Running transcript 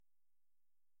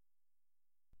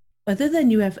Other than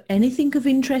you have anything of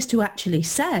interest to actually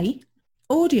say,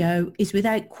 audio is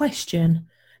without question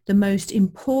the most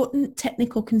important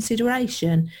technical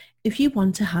consideration if you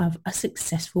want to have a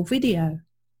successful video.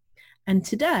 And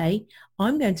today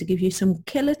I'm going to give you some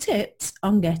killer tips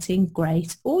on getting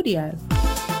great audio.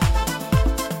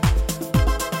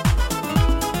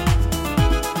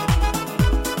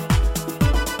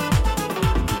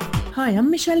 Hi,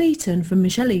 I'm Michelle Eaton from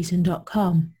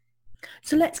michelleeaton.com.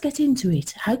 So let's get into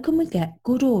it. How can we get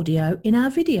good audio in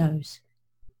our videos?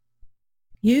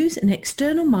 Use an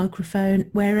external microphone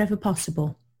wherever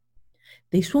possible.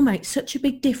 This will make such a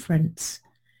big difference.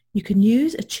 You can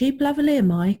use a cheap lavalier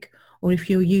mic, or if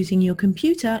you're using your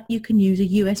computer, you can use a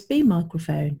USB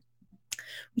microphone,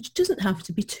 which doesn't have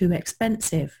to be too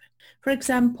expensive. For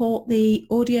example, the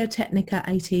Audio-Technica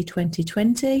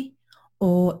AT2020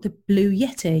 or the Blue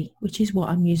Yeti, which is what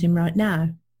I'm using right now.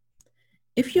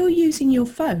 If you're using your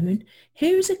phone,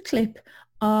 here is a clip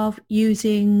of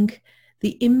using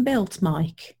the inbuilt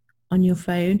mic on your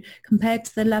phone compared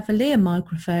to the lavalier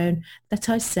microphone that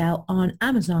I sell on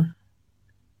Amazon.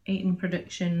 Eaton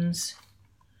Productions.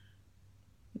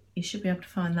 You should be able to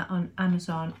find that on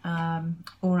Amazon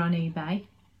or on eBay.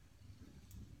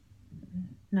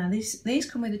 Now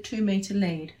these come with a 2 meter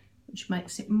lead, which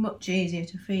makes it much easier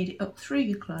to feed it up through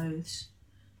your clothes,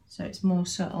 so it's more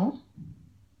subtle.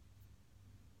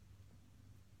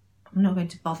 I'm not going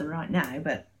to bother right now,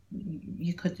 but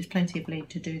there's plenty of lead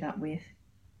to do that with.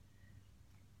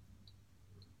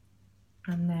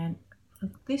 And then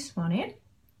plug this one in.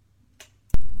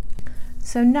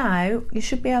 So now you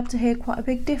should be able to hear quite a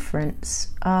big difference.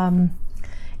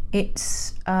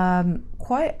 It's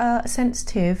quite a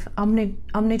sensitive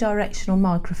omnidirectional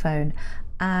microphone,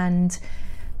 and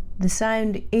the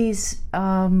sound is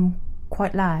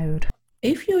quite loud.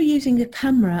 If you're using a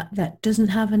camera that doesn't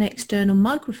have an external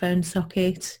microphone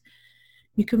socket,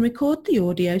 you can record the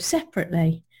audio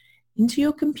separately into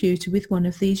your computer with one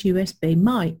of these USB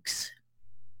mics,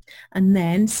 and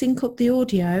then sync up the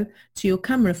audio to your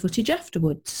camera footage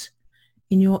afterwards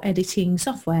in your editing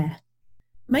software.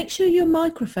 Make sure your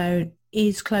microphone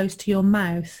is close to your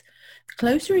mouth. The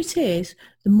closer it is,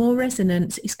 the more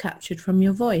resonance is captured from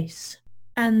your voice,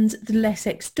 and the less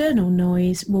external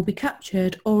noise will be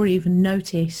captured or even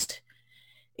noticed.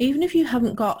 Even if you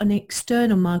haven't got an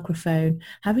external microphone,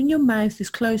 having your mouth as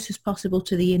close as possible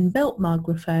to the inbuilt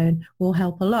microphone will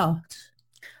help a lot.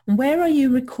 And where are you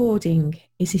recording?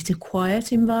 Is it a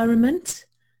quiet environment?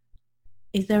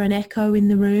 Is there an echo in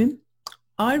the room?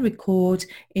 I record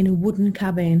in a wooden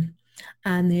cabin,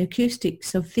 and the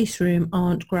acoustics of this room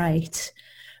aren't great,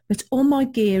 but all my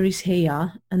gear is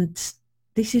here, and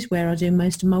this is where I do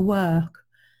most of my work.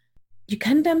 You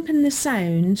can dampen the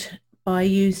sound by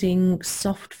using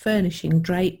soft furnishing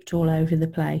draped all over the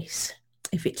place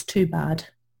if it's too bad.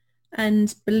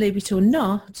 And believe it or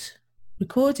not,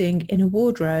 recording in a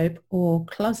wardrobe or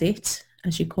closet,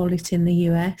 as you call it in the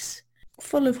US,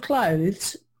 full of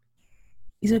clothes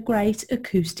is a great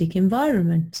acoustic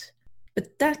environment.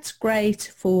 But that's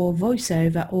great for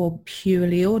voiceover or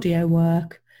purely audio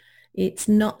work. It's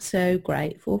not so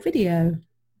great for video.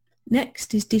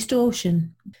 Next is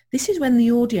distortion. This is when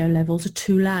the audio levels are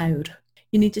too loud.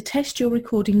 You need to test your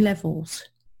recording levels.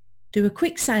 Do a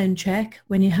quick sound check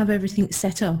when you have everything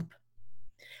set up.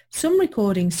 Some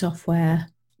recording software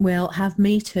will have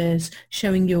meters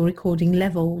showing your recording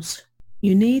levels.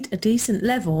 You need a decent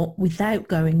level without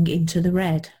going into the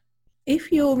red. If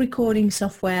your recording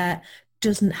software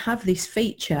doesn't have this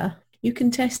feature, you can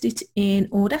test it in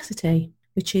Audacity,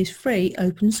 which is free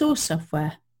open source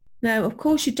software. Now, of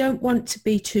course, you don't want to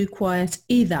be too quiet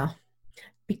either,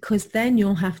 because then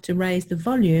you'll have to raise the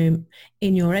volume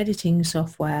in your editing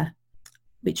software,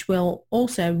 which will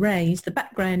also raise the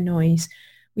background noise,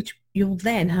 which you'll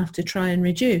then have to try and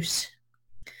reduce.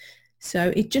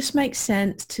 So it just makes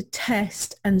sense to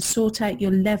test and sort out your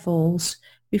levels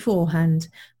beforehand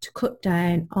to cut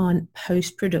down on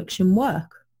post-production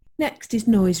work. Next is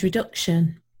noise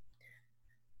reduction.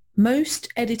 Most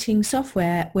editing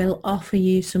software will offer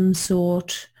you some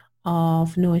sort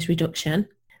of noise reduction,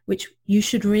 which you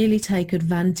should really take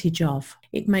advantage of.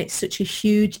 It makes such a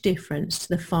huge difference to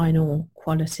the final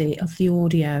quality of the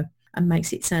audio and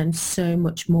makes it sound so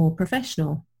much more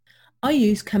professional. I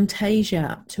use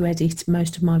Camtasia to edit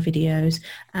most of my videos,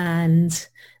 and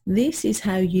this is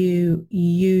how you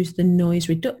use the noise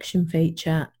reduction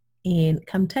feature in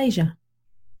Camtasia.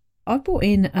 I brought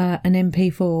in an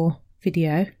MP4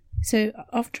 video, so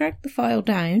I've dragged the file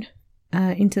down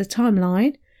into the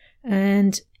timeline,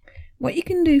 and what you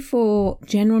can do for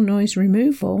general noise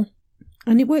removal,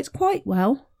 and it works quite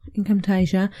well in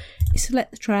Camtasia, is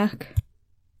select the track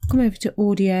come over to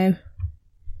audio,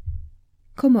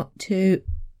 come up to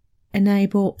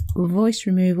enable noise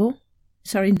removal,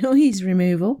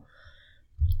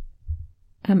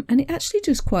 and it actually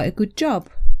does quite a good job.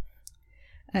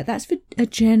 That's for a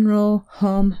general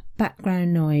hum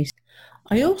background noise.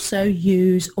 I also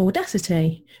use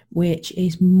Audacity, which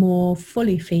is more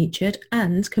fully featured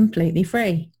and completely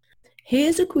free.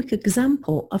 Here's a quick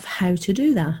example of how to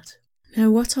do that. Now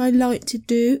what I like to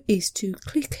do is to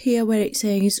click here where it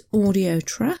says audio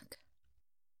track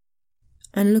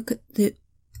and look at the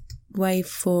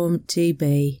waveform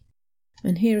dB.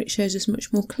 And here it shows us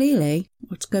much more clearly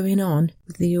what's going on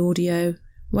with the audio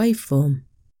waveform.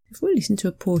 If we listen to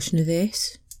a portion of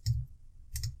this,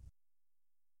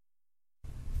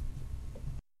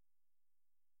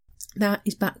 that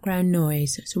is background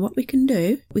noise. So what we can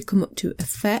do, we come up to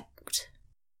Effect,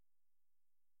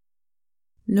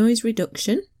 Noise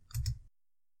Reduction,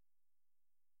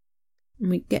 and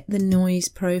we get the noise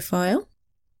profile.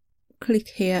 Click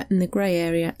here in the grey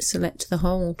area, select the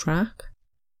whole track,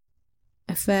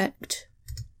 Effect,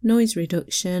 Noise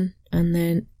Reduction, and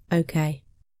then OK.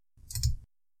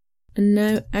 And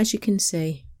now, as you can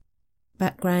see,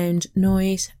 background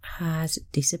noise has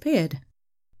disappeared.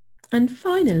 And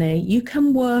finally, you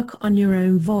can work on your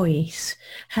own voice,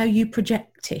 how you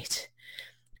project it.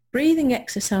 Breathing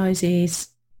exercises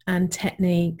and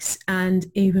techniques and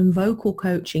even vocal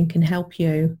coaching can help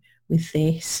you with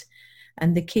this.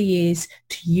 And the key is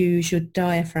to use your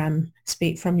diaphragm,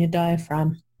 speak from your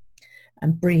diaphragm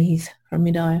and breathe from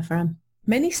your diaphragm.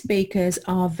 Many speakers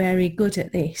are very good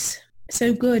at this.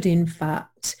 So good, in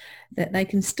fact, that they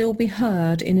can still be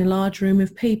heard in a large room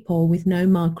of people with no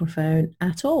microphone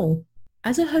at all.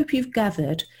 As I hope you've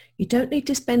gathered, you don't need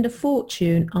to spend a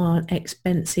fortune on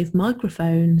expensive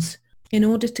microphones in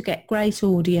order to get great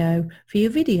audio for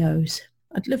your videos.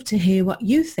 I'd love to hear what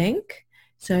you think,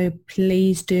 so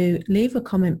please do leave a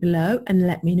comment below and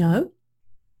let me know.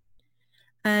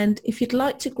 And if you'd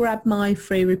like to grab my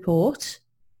free report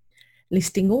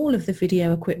listing all of the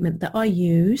video equipment that I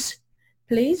use,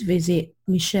 please visit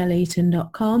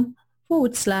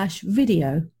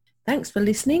michelleeaton.com/video. Thanks for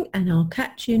listening, and I'll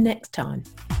catch you next time.